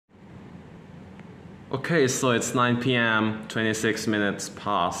Okay, so it's 9 p.m., 26 minutes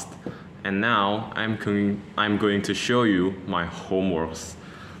past, and now I'm going to show you my homeworks.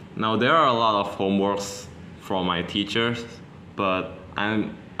 Now there are a lot of homeworks from my teachers, but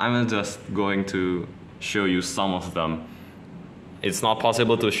I'm just going to show you some of them. It's not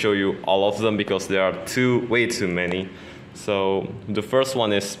possible to show you all of them because there are way too many. So the first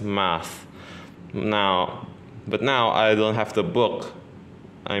one is math. Now I don't have the book.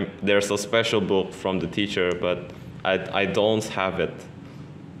 There's a special book from the teacher, but I don't have it.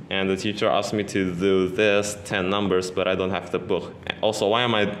 And the teacher asked me to do this 10 numbers, but I don't have the book. Also, why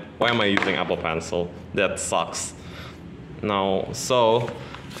am I using Apple Pencil? That sucks. Now, so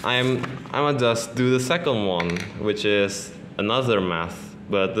I'm gonna just do the second one, which is another math,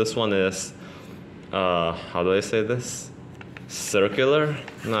 but this one is how do I say this? Circular?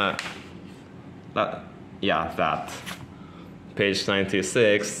 That. Page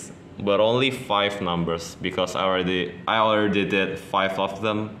 96, but only 5 numbers because I already did 5 of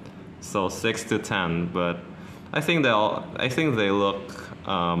them, so 6 to 10. But I think they look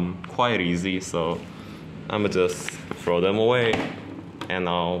quite easy, so I'm gonna just throw them away. And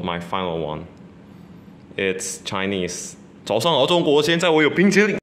now my final one, it's Chinese. 早上好，中国！现在我有冰淇淋。